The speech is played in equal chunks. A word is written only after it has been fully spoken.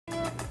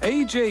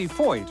A.J.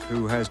 Foyt,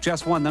 who has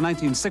just won the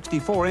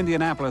 1964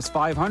 Indianapolis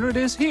 500,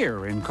 is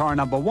here in car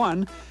number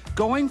 1,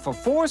 going for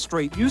 4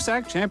 straight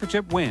USAC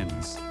championship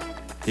wins.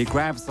 He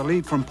grabs the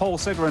lead from pole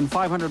sitter and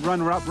 500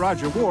 runner-up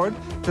Roger Ward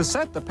to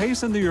set the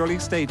pace in the early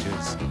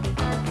stages.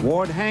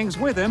 Ward hangs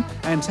with him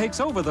and takes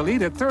over the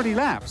lead at 30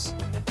 laps.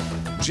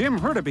 Jim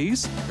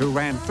Hurtubise, who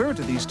ran third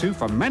to these two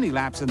for many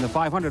laps in the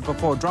 500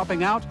 before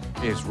dropping out,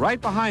 is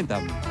right behind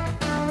them.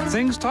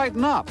 Things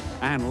tighten up,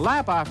 and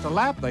lap after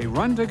lap they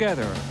run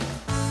together.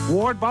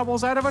 Ward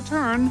bubbles out of a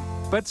turn,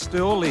 but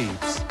still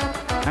leads.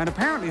 And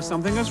apparently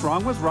something is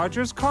wrong with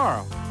Roger's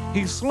car.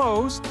 He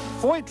slows,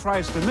 Foyt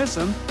tries to miss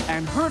him,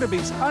 and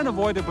Hurtubise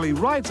unavoidably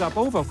rides up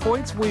over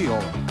Foyt's wheel.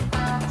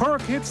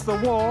 Herc hits the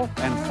wall,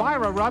 and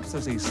fire erupts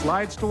as he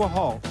slides to a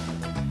halt.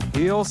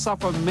 He'll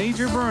suffer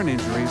major burn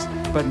injuries,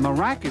 but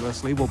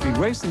miraculously will be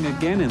racing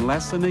again in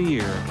less than a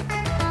year.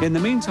 In the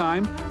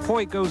meantime,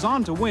 Foyt goes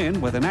on to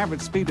win with an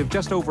average speed of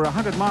just over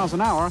 100 miles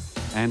an hour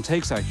and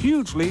takes a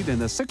huge lead in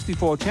the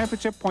 64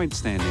 championship point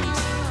standings.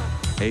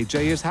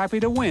 A.J. is happy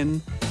to win,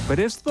 but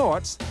his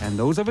thoughts, and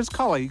those of his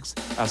colleagues,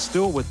 are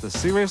still with the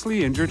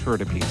seriously injured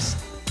Hurtubise.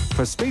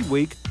 For Speed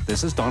Week,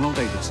 this is Donald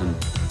Davidson.